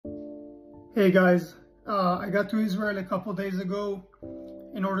Hey guys, I got to Israel a couple days ago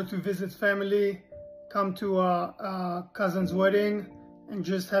in order to visit family, come to a cousin's wedding and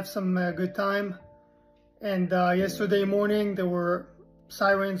just have some good time. And yesterday morning there were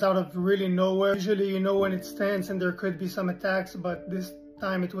sirens out of really nowhere. Usually you know when it's tense and there could be some attacks, but this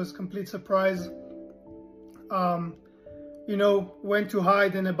time it was complete surprise. Went to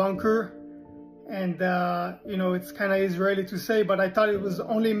hide in a bunker, and it's kind of Israeli to say, but I thought it was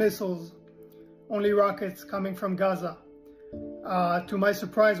only missiles. Only rockets coming from Gaza. To my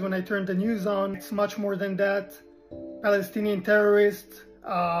surprise, when I turned the news on, it's much more than that. Palestinian terrorists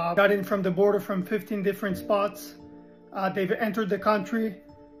got in from the border from 15 different spots. They've entered the country.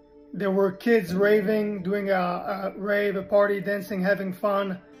 There were kids raving, doing a rave, a party, dancing, having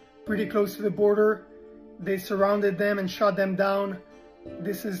fun, pretty close to the border. They surrounded them and shot them down.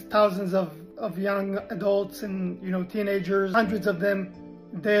 This is thousands of young adults and teenagers, hundreds of them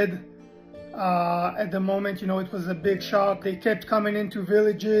dead. At the moment, it was a big shock. They kept coming into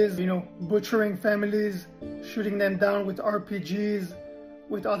villages, butchering families, shooting them down with RPGs,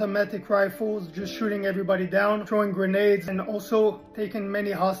 with automatic rifles, just shooting everybody down, throwing grenades, and also taking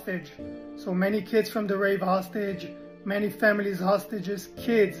many hostage. So many kids from the rave hostage, many families hostages,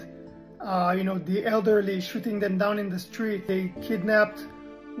 kids, the elderly, shooting them down in the street. They kidnapped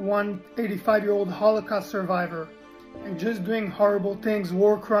one 85-year-old Holocaust survivor. And just doing horrible things,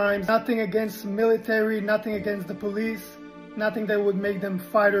 war crimes, nothing against military, nothing against the police, nothing that would make them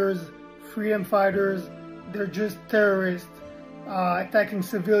fighters, freedom fighters. They're just terrorists, attacking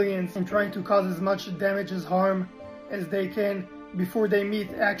civilians and trying to cause as much damage as harm as they can before they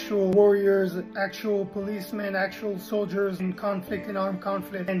meet actual warriors, actual policemen, actual soldiers in conflict, in armed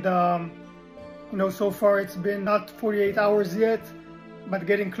conflict. And so far it's been not 48 hours yet, but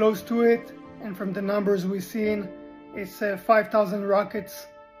getting close to it. And from the numbers we've seen, it's 5,000 rockets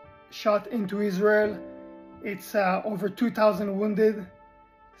shot into Israel. It's over 2,000 wounded,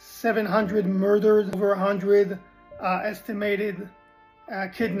 700 murdered, over 100 estimated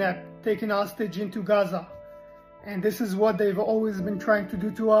kidnapped, taken hostage into Gaza. And this is what they've always been trying to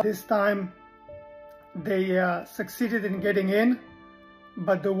do to us. This time they succeeded in getting in,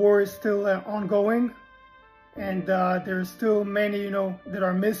 but the war is still ongoing. And there's still many, that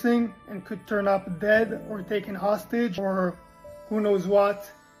are missing and could turn up dead or taken hostage or who knows what.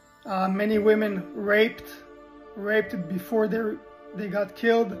 Many women raped before they got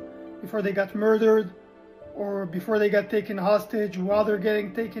killed, before they got murdered, or before they got taken hostage, while they're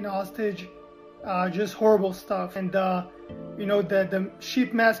getting taken hostage. Just horrible stuff. And the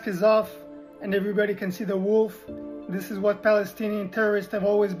sheep mask is off and everybody can see the wolf. This is what Palestinian terrorists have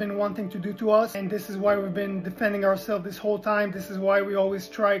always been wanting to do to us, and this is why we've been defending ourselves this whole time. This is why we always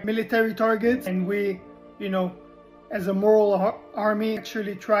strike military targets, and we, as a moral army,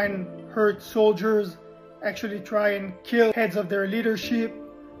 actually try and hurt soldiers, actually try and kill heads of their leadership,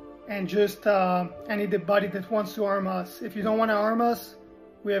 and just anybody that wants to harm us. If you don't want to harm us,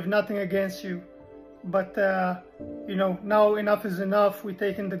 we have nothing against you. But, now enough is enough. We're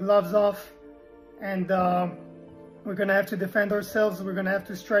taking the gloves off, and we're gonna have to defend ourselves. We're gonna have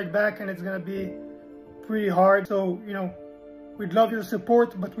to strike back, and it's gonna be pretty hard. So, we'd love your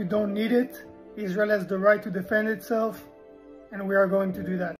support, but we don't need it. Israel has the right to defend itself, and we are going to do that.